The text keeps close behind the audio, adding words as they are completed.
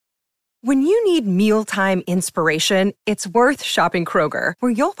When you need mealtime inspiration, it's worth shopping Kroger,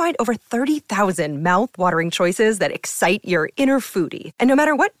 where you'll find over 30,000 mouth-watering choices that excite your inner foodie. And no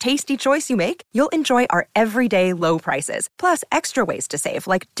matter what tasty choice you make, you'll enjoy our everyday low prices, plus extra ways to save,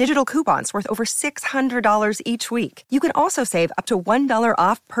 like digital coupons worth over $600 each week. You can also save up to $1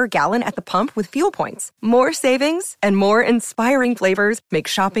 off per gallon at the pump with fuel points. More savings and more inspiring flavors make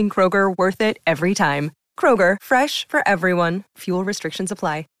shopping Kroger worth it every time. Kroger, fresh for everyone. Fuel restrictions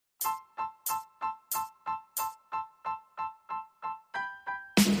apply.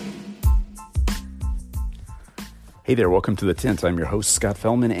 Hey there, welcome to The Tint. I'm your host, Scott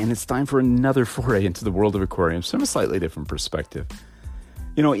Fellman, and it's time for another foray into the world of aquariums from a slightly different perspective.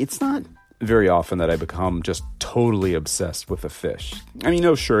 You know, it's not very often that I become just totally obsessed with a fish. I mean,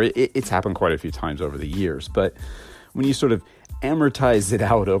 no, sure, it's happened quite a few times over the years, but when you sort of amortize it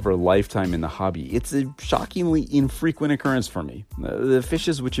out over a lifetime in the hobby, it's a shockingly infrequent occurrence for me. The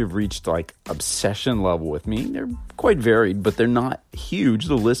fishes which have reached like obsession level with me, they're quite varied, but they're not huge.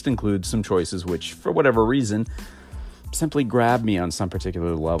 The list includes some choices which, for whatever reason, simply grab me on some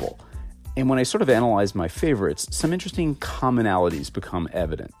particular level. And when I sort of analyze my favorites, some interesting commonalities become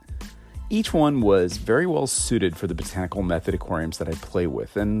evident. Each one was very well suited for the botanical method aquariums that I play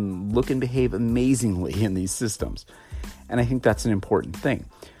with and look and behave amazingly in these systems. And I think that's an important thing.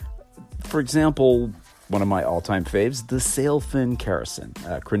 For example, one of my all-time faves, the sailfin kerasin,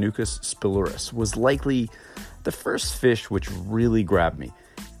 Craniucus spiluris, was likely the first fish which really grabbed me.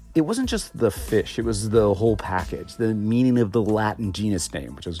 It wasn't just the fish, it was the whole package, the meaning of the Latin genus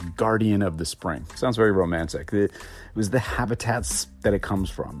name, which was guardian of the spring. Sounds very romantic. It was the habitats that it comes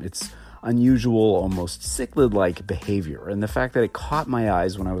from. It's unusual, almost cichlid-like behavior. And the fact that it caught my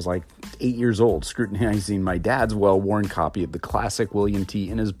eyes when I was like 8 years old, scrutinizing my dad's well-worn copy of the classic William T.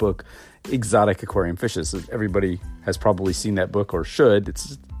 in his book, Exotic Aquarium Fishes. Everybody has probably seen that book or should.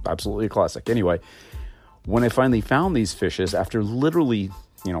 It's absolutely a classic. Anyway, when I finally found these fishes, after literally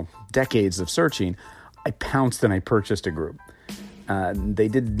decades of searching, I pounced and I purchased a group. They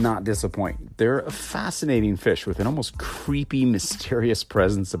did not disappoint. They're a fascinating fish with an almost creepy, mysterious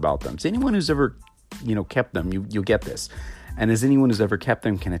presence about them. So anyone who's ever, kept them, you'll get this. And as anyone who's ever kept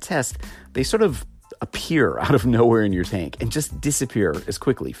them can attest, they sort of appear out of nowhere in your tank and just disappear as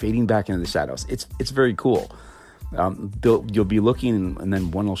quickly, fading back into the shadows. It's very cool. You'll be looking and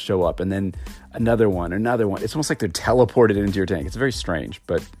then one will show up and then another one. It's almost like they're teleported into your tank. It's very strange,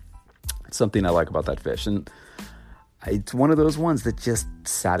 but it's something I like about that fish. And it's one of those ones that just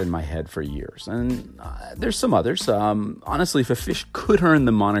sat in my head for years. And there's some others. Honestly, if a fish could earn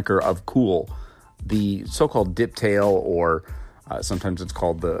the moniker of cool, the so-called diptail, or sometimes it's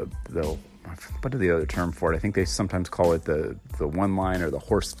called the what is the other term for it? I think they sometimes call it the one line or the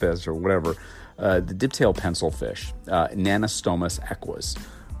horse fish or whatever. The diptail pencilfish, Nanostomus equus,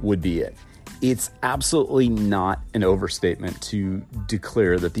 would be it. It's absolutely not an overstatement to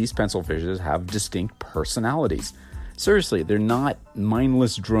declare that these pencilfishes have distinct personalities. Seriously, they're not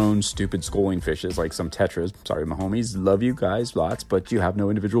mindless drone, stupid schooling fishes like some tetras. Sorry, my homies, love you guys, lots, but you have no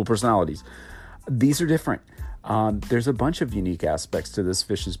individual personalities. These are different. There's a bunch of unique aspects to this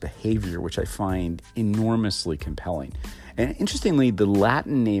fish's behavior, which I find enormously compelling. And interestingly, the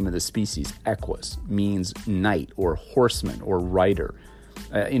Latin name of the species, equus, means knight or horseman or rider,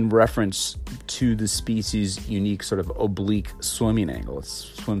 in reference to the species' unique sort of oblique swimming angle. It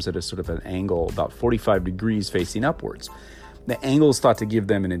swims at a sort of an angle about 45 degrees facing upwards. The angle is thought to give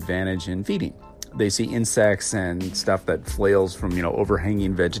them an advantage in feeding. They see insects and stuff that flails from,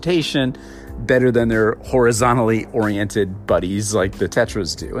 overhanging vegetation better than their horizontally oriented buddies like the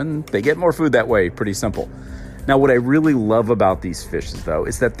tetras do. And they get more food that way, pretty simple. Now, what I really love about these fishes, though,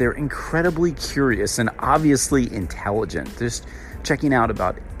 is that they're incredibly curious and obviously intelligent. Just checking out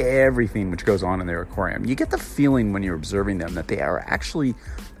about everything which goes on in their aquarium. You get the feeling when you're observing them that they are actually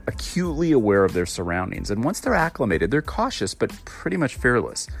acutely aware of their surroundings. And once they're acclimated, they're cautious, but pretty much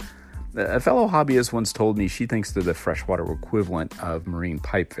fearless. A fellow hobbyist once told me she thinks they're the freshwater equivalent of marine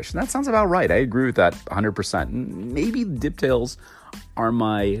pipefish. And that sounds about right. I agree with that 100%. Maybe diptails are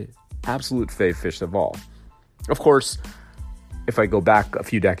my absolute fave fish of all. Of course, if I go back a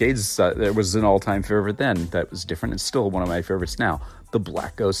few decades, there was an all-time favorite then that was different and still one of my favorites now, the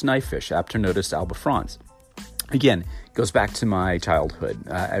black ghost knifefish, Apternodus albifrons. Again, it goes back to my childhood.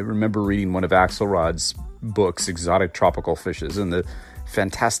 I remember reading one of Axelrod's books, Exotic Tropical Fishes, and the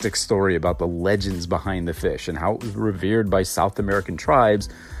fantastic story about the legends behind the fish and how it was revered by South American tribes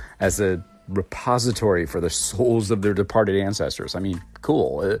as a repository for the souls of their departed ancestors. I mean,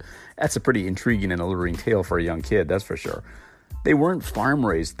 cool. That's a pretty intriguing and alluring tale for a young kid, that's for sure. They weren't farm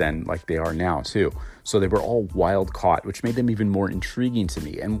raised then like they are now too. So they were all wild caught, which made them even more intriguing to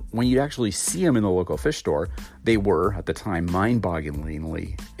me. And when you actually see them in the local fish store, they were, at the time,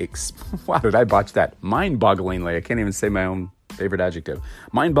 mind-bogglingly... Wow, did I botch that? Mind-bogglingly. I can't even say my own favorite adjective.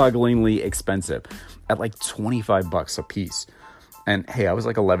 Mind-bogglingly expensive at like $25 a piece. And hey, I was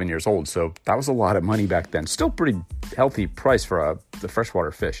like 11 years old, so that was a lot of money back then. Still pretty healthy price for the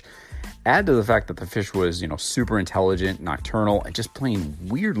freshwater fish. Add to the fact that the fish was, super intelligent, nocturnal, and just plain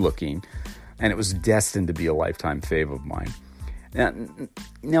weird looking, and it was destined to be a lifetime fave of mine.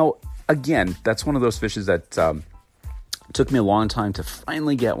 Now, again, that's one of those fishes that took me a long time to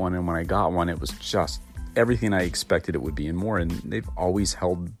finally get one, and when I got one, it was just everything I expected it would be and more, and they've always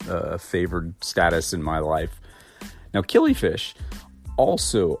held a favored status in my life. Now, killifish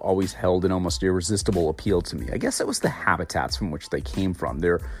also always held an almost irresistible appeal to me. I guess it was the habitats from which they came from,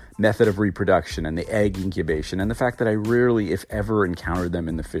 their method of reproduction and the egg incubation, and the fact that I rarely, if ever, encountered them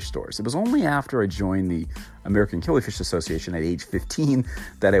in the fish stores. It was only after I joined the American Killifish Association at age 15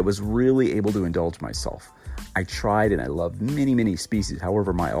 that I was really able to indulge myself. I tried and I loved many, many species.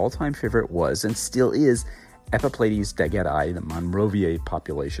 However, my all-time favorite was, and still is, Epipletes daggett-eye, the Monrovier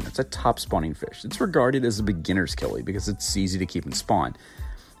population. It's a top spawning fish. It's regarded as a beginner's killie because it's easy to keep and spawn.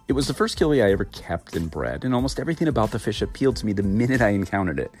 It was the first killie I ever kept and bred, and almost everything about the fish appealed to me the minute I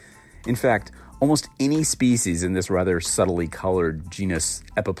encountered it. In fact, almost any species in this rather subtly colored genus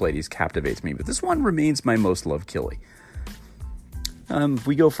Epipletes captivates me, but this one remains my most loved killie. If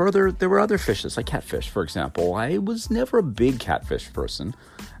we go further, there were other fishes, like catfish, for example. I was never a big catfish person,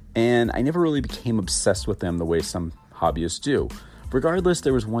 and I never really became obsessed with them the way some hobbyists do. Regardless,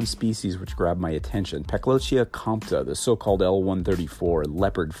 there was one species which grabbed my attention, Peclotia compta, the so-called L134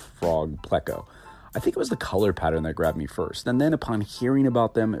 leopard frog pleco. I think it was the color pattern that grabbed me first, and then upon hearing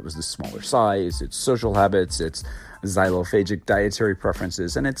about them, it was the smaller size, its social habits, its xylophagic dietary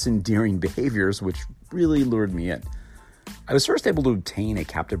preferences, and its endearing behaviors, which really lured me in. I was first able to obtain a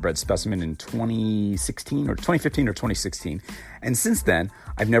captive-bred specimen in 2015 or 2016, and since then,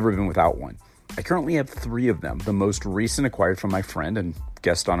 I've never been without one. I currently have 3 of them, the most recent acquired from my friend and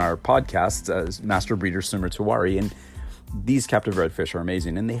guest on our podcast, master breeder Summer Tiwari, and these captive-bred fish are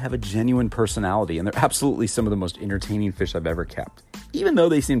amazing, and they have a genuine personality, and they're absolutely some of the most entertaining fish I've ever kept. Even though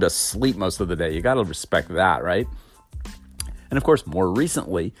they seem to sleep most of the day, you gotta respect that, right? And of course, more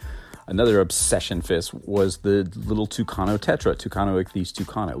recently, another obsession fish was the little Tucano tetra, Tucanoichthys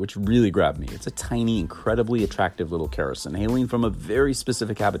tucano, which really grabbed me. It's a tiny, incredibly attractive little charason, hailing from a very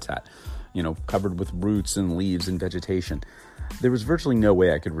specific habitat, covered with roots and leaves and vegetation. There was virtually no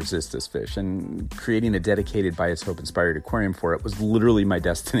way I could resist this fish, and creating a dedicated Biotop-inspired aquarium for it was literally my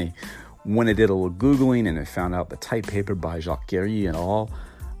destiny. When I did a little Googling and I found out the type paper by Jacques Guerry and all,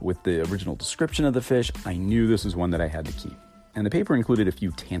 with the original description of the fish, I knew this was one that I had to keep. And the paper included a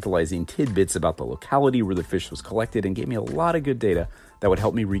few tantalizing tidbits about the locality where the fish was collected and gave me a lot of good data that would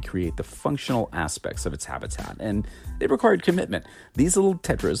help me recreate the functional aspects of its habitat. And it required commitment. These little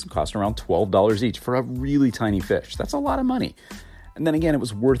tetras cost around $12 each for a really tiny fish. That's a lot of money. And then again, it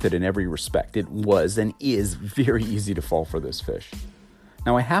was worth it in every respect. It was and is very easy to fall for this fish.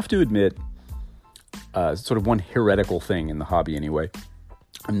 Now, I have to admit, sort of one heretical thing in the hobby anyway.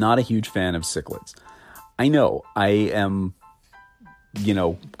 I'm not a huge fan of cichlids. I know I am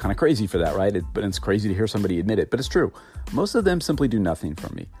kind of crazy for that, right? But it's crazy to hear somebody admit it, but it's true. Most of them simply do nothing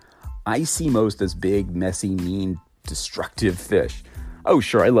for me. I see most as big, messy, mean, destructive fish. Oh,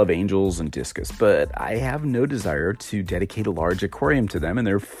 sure, I love angels and discus, but I have no desire to dedicate a large aquarium to them and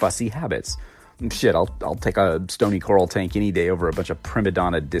their fussy habits. Shit, I'll take a stony coral tank any day over a bunch of prima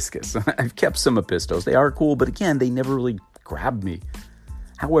donna discus. I've kept some Apistos. They are cool, but again, they never really grabbed me.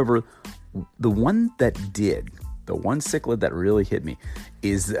 However, the one that did, the one cichlid that really hit me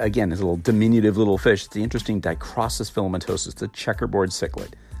is, again, this little diminutive little fish. It's the interesting Dicrossus filamentosus, the checkerboard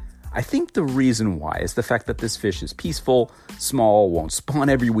cichlid. I think the reason why is the fact that this fish is peaceful, small, won't spawn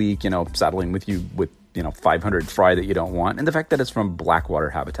every week, saddling with you with, 500 fry that you don't want, and the fact that it's from blackwater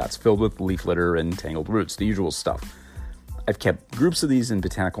habitats filled with leaf litter and tangled roots, the usual stuff. I've kept groups of these in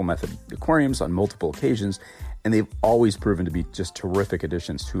botanical method aquariums on multiple occasions, and they've always proven to be just terrific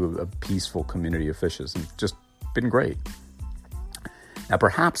additions to a peaceful community of fishes, and just been great. Now,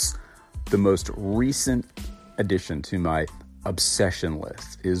 perhaps the most recent addition to my obsession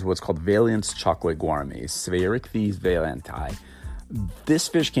list is what's called Vaillant's chocolate gourmet, Sphaerichthys vaillanti. This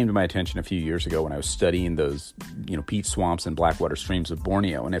fish came to my attention a few years ago when I was studying those, peat swamps and blackwater streams of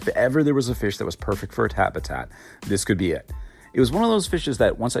Borneo. And if ever there was a fish that was perfect for its habitat, this could be it. It was one of those fishes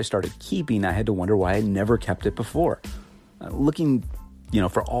that once I started keeping, I had to wonder why I never kept it before. Looking,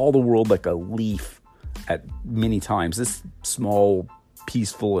 for all the world like a leaf at many times, this small,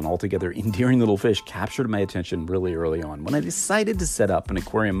 peaceful, and altogether endearing little fish captured my attention really early on. When I decided to set up an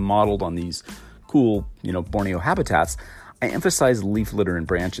aquarium modeled on these cool, Borneo habitats, I emphasized leaf litter and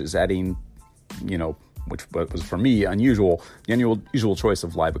branches, adding, which was for me the unusual choice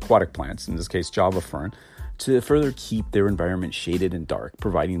of live aquatic plants, in this case Java fern, to further keep their environment shaded and dark,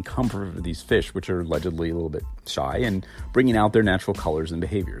 providing comfort for these fish, which are allegedly a little bit shy, and bringing out their natural colors and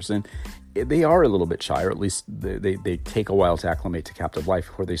behaviors. And they are a little bit shy, or at least they take a while to acclimate to captive life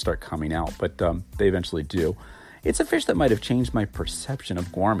before they start coming out, but they eventually do. It's a fish that might have changed my perception of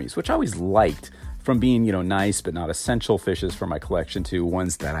gourmis, which I always liked, from being, nice but not essential fishes for my collection to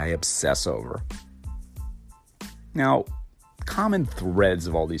ones that I obsess over. Now, common threads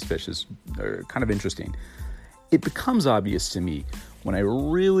of all these fishes are kind of interesting. It becomes obvious to me when I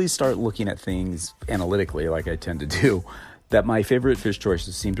really start looking at things analytically, like I tend to do, that my favorite fish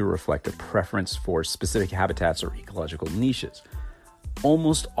choices seem to reflect a preference for specific habitats or ecological niches.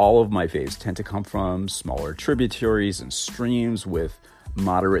 Almost all of my faves tend to come from smaller tributaries and streams with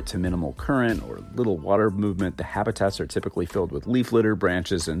moderate to minimal current or little water movement. The habitats are typically filled with leaf litter,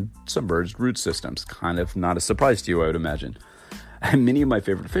 branches, and submerged root systems. Kind of not a surprise to you, I would imagine. And many of my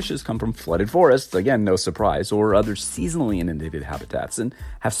favorite fishes come from flooded forests, again, no surprise, or other seasonally inundated habitats, and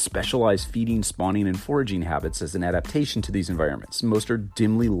have specialized feeding, spawning, and foraging habits as an adaptation to these environments. Most are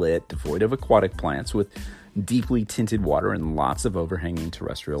dimly lit, devoid of aquatic plants, with deeply tinted water and lots of overhanging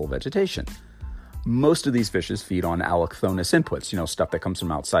terrestrial vegetation. Most of these fishes feed on allochthonous inputs, stuff that comes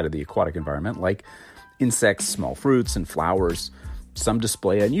from outside of the aquatic environment, like insects, small fruits, and flowers. Some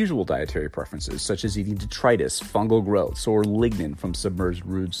display unusual dietary preferences, such as eating detritus, fungal growths, or lignin from submerged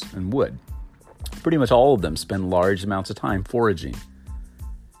roots and wood. Pretty much all of them spend large amounts of time foraging.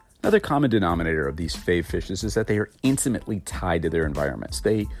 Another common denominator of these fave fishes is that they are intimately tied to their environments.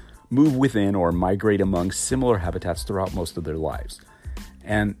 They move within or migrate among similar habitats throughout most of their lives.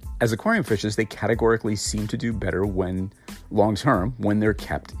 And as aquarium fishes, they categorically seem to do better long-term when they're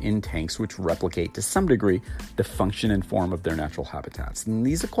kept in tanks which replicate to some degree the function and form of their natural habitats. And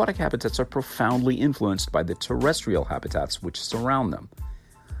these aquatic habitats are profoundly influenced by the terrestrial habitats which surround them.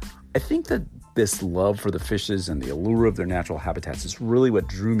 I think that this love for the fishes and the allure of their natural habitats is really what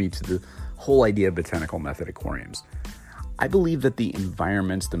drew me to the whole idea of botanical method aquariums. I believe that the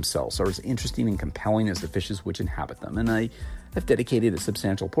environments themselves are as interesting and compelling as the fishes which inhabit them, and I have dedicated a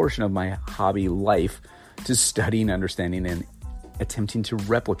substantial portion of my hobby life to studying, understanding, and attempting to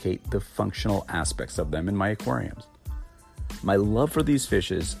replicate the functional aspects of them in my aquariums. My love for these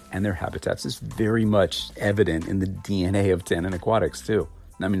fishes and their habitats is very much evident in the DNA of Tannin Aquatics too.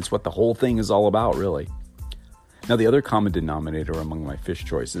 I mean, it's what the whole thing is all about, really. Now, the other common denominator among my fish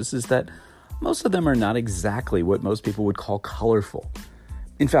choices is that most of them are not exactly what most people would call colorful.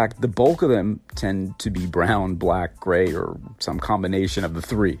 In fact, the bulk of them tend to be brown, black, gray, or some combination of the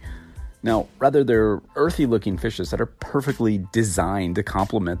three. Now, rather, they're earthy-looking fishes that are perfectly designed to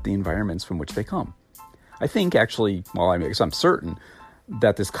complement the environments from which they come. I think, actually, I'm certain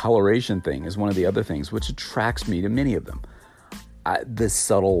that this coloration thing is one of the other things which attracts me to many of them. This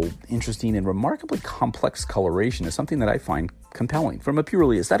subtle, interesting, and remarkably complex coloration is something that I find compelling. From a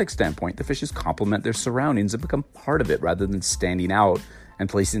purely aesthetic standpoint, the fishes complement their surroundings and become part of it rather than standing out and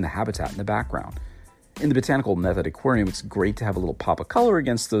placing the habitat in the background. In the botanical method aquarium, it's great to have a little pop of color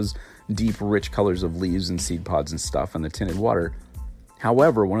against those deep, rich colors of leaves and seed pods and stuff and the tinted water.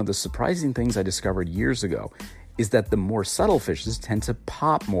 However, one of the surprising things I discovered years ago is that the more subtle fishes tend to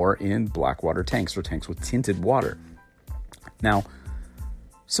pop more in black water tanks or tanks with tinted water. Now,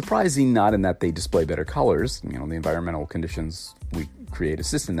 surprising not in that they display better colors, the environmental conditions we create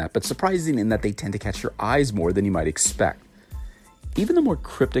assist in that, but surprising in that they tend to catch your eyes more than you might expect. Even the more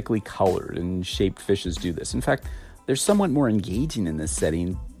cryptically colored and shaped fishes do this. In fact, they're somewhat more engaging in this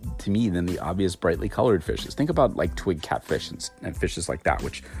setting to me than the obvious brightly colored fishes. Think about like twig catfish and fishes like that,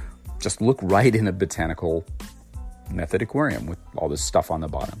 which just look right in a botanical method aquarium with all this stuff on the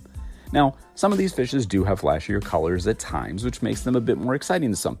bottom. Now, some of these fishes do have flashier colors at times, which makes them a bit more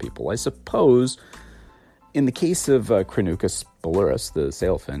exciting to some people. I suppose in the case of Crinucus spolurus, the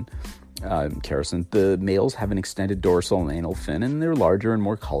sailfin, Kerrison, the males have an extended dorsal and anal fin, and they're larger and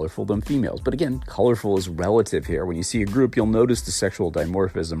more colorful than females. But again, colorful is relative here. When you see a group, you'll notice the sexual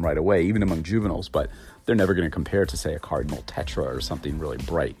dimorphism right away, even among juveniles, but they're never going to compare to, say, a cardinal tetra or something really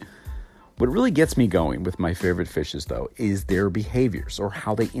bright. What really gets me going with my favorite fishes, though, is their behaviors or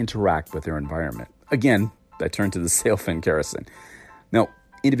how they interact with their environment. Again, I turn to the sailfin Kerrison. Now,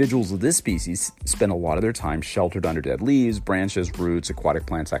 individuals of this species spend a lot of their time sheltered under dead leaves, branches, roots, aquatic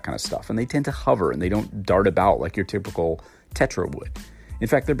plants, that kind of stuff. And they tend to hover and they don't dart about like your typical tetra would. In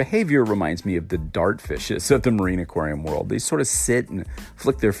fact, their behavior reminds me of the dartfishes of the marine aquarium world. They sort of sit and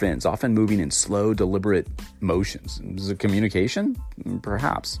flick their fins, often moving in slow, deliberate motions. Is it communication?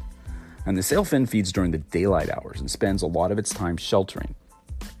 Perhaps. And the sailfin feeds during the daylight hours and spends a lot of its time sheltering.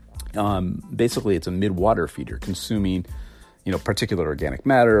 Basically, it's a mid-water feeder, consuming, particulate organic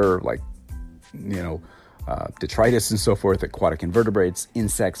matter like, detritus and so forth, aquatic invertebrates,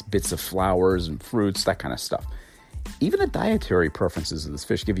 insects, bits of flowers and fruits, that kind of stuff. Even the dietary preferences of this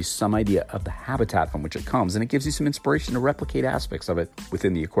fish give you some idea of the habitat from which it comes, and it gives you some inspiration to replicate aspects of it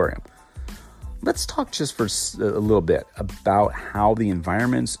within the aquarium. Let's talk just for a little bit about how the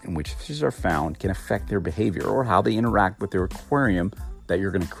environments in which fishes are found can affect their behavior or how they interact with their aquarium that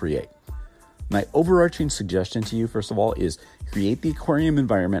you're going to create. My overarching suggestion to you, first of all, is create the aquarium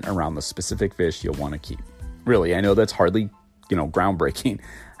environment around the specific fish you'll want to keep. Really, I know that's hardly, groundbreaking.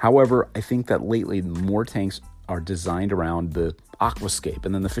 However, I think that lately more tanks are designed around the aquascape,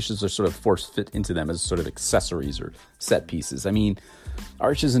 and then the fishes are sort of forced fit into them as sort of accessories or set pieces. I mean,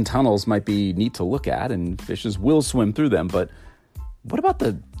 arches and tunnels might be neat to look at, and fishes will swim through them, but what about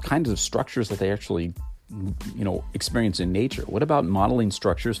the kinds of structures that they actually, experience in nature? What about modeling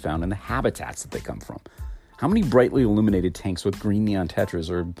structures found in the habitats that they come from? How many brightly illuminated tanks with green neon tetras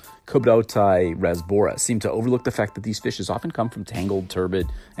or Cobdotai rasbora seem to overlook the fact that these fishes often come from tangled, turbid,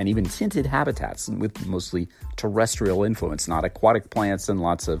 and even tinted habitats with mostly terrestrial influence, not aquatic plants and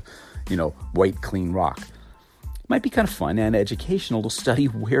lots of, white, clean rock? Might be kind of fun and educational to study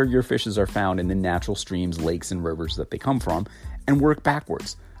where your fishes are found in the natural streams, lakes, and rivers that they come from and work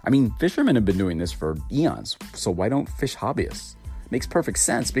backwards. I mean, fishermen have been doing this for eons, so why don't fish hobbyists? Makes perfect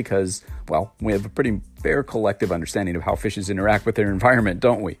sense because, we have a pretty fair collective understanding of how fishes interact with their environment,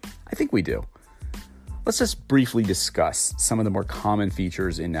 don't we? I think we do. Let's just briefly discuss some of the more common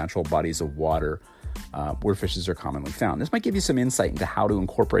features in natural bodies of water where fishes are commonly found. This might give you some insight into how to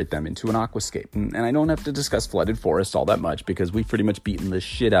incorporate them into an aquascape. And I don't have to discuss flooded forests all that much because we've pretty much beaten the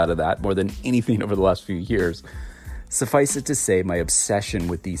shit out of that more than anything over the last few years. Suffice it to say, my obsession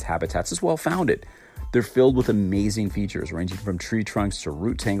with these habitats is well-founded. They're filled with amazing features, ranging from tree trunks to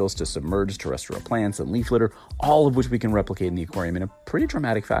root tangles to submerged terrestrial plants and leaf litter, all of which we can replicate in the aquarium in a pretty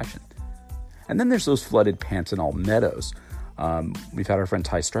dramatic fashion. And then there's those flooded Pantanal meadows. We've had our friend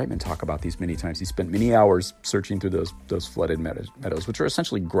Ty Streitman talk about these many times. He spent many hours searching through those flooded meadows, which are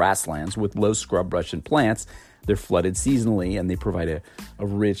essentially grasslands with low scrub brush and plants. They're flooded seasonally, and they provide a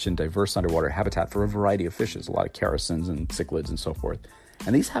rich and diverse underwater habitat for a variety of fishes, a lot of characins and cichlids and so forth.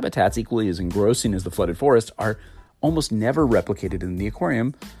 And these habitats, equally as engrossing as the flooded forest, are almost never replicated in the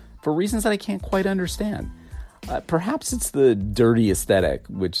aquarium for reasons that I can't quite understand. Perhaps it's the dirty aesthetic,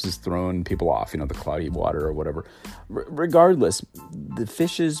 which has thrown people off, the cloudy water or whatever. Regardless, the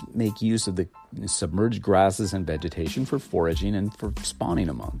fishes make use of the submerged grasses and vegetation for foraging and for spawning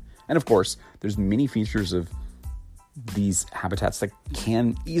among. And of course, there's many features of these habitats that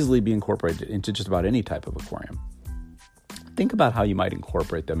can easily be incorporated into just about any type of aquarium. Think about how you might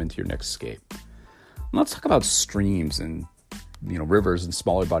incorporate them into your next scape. Let's talk about streams and rivers and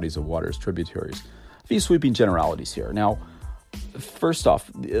smaller bodies of water as tributaries. A few sweeping generalities here. Now, first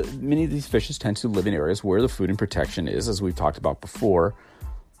off, many of these fishes tend to live in areas where the food and protection is, as we've talked about before,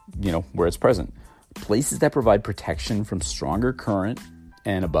 where it's present. Places that provide protection from stronger current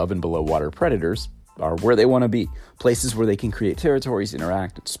and above and below water predators are where they want to be. Places where they can create territories,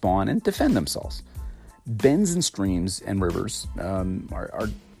 interact, spawn, and defend themselves. Bends and streams and rivers are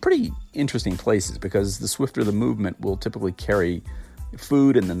pretty interesting places because the swifter the movement will typically carry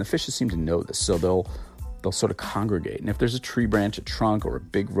food, and then the fishes seem to know this, so they'll sort of congregate. And if there's a tree branch, a trunk, or a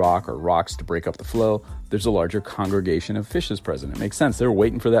big rock or rocks to break up the flow, there's a larger congregation of fishes present. It makes sense. They're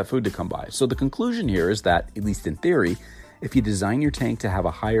waiting for that food to come by. So the conclusion here is that, at least in theory, if you design your tank to have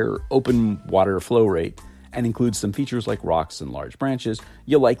a higher open water flow rate and include some features like rocks and large branches,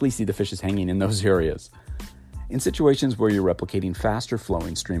 you'll likely see the fishes hanging in those areas. In situations where you're replicating faster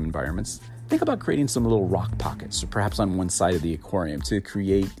flowing stream environments, think about creating some little rock pockets, or perhaps on one side of the aquarium, to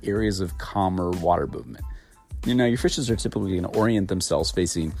create areas of calmer water movement. Your fishes are typically going to orient themselves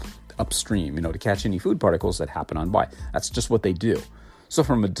facing upstream, to catch any food particles that happen on by. That's just what they do. So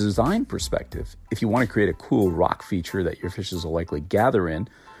from a design perspective, if you want to create a cool rock feature that your fishes will likely gather in,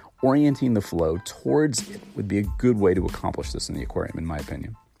 orienting the flow towards it would be a good way to accomplish this in the aquarium, in my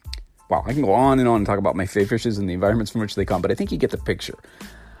opinion. Wow, I can go on and talk about my favorite fishes and the environments from which they come, but I think you get the picture.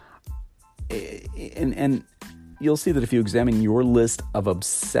 And you'll see that if you examine your list of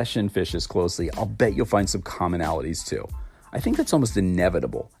obsession fishes closely, I'll bet you'll find some commonalities too. I think that's almost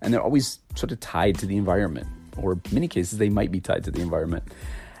inevitable, and they're always sort of tied to the environment, or in many cases they might be tied to the environment.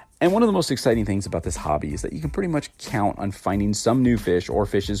 And one of the most exciting things about this hobby is that you can pretty much count on finding some new fish or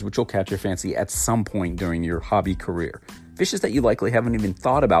fishes which will catch your fancy at some point during your hobby career. Fishes that you likely haven't even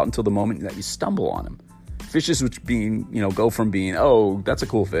thought about until the moment that you stumble on them. Fishes which go from being, oh, that's a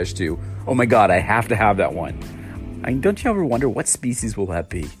cool fish, to, oh my God, I have to have that one. I mean, don't you ever wonder what species will that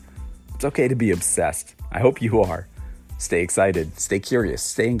be? It's okay to be obsessed. I hope you are. Stay excited, stay curious,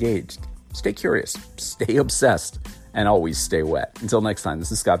 stay engaged, stay curious, stay obsessed, and always stay wet. Until next time, this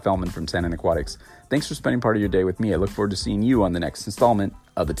is Scott Fellman from Tannin Aquatics. Thanks for spending part of your day with me. I look forward to seeing you on the next installment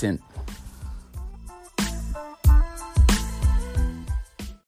of A Tint.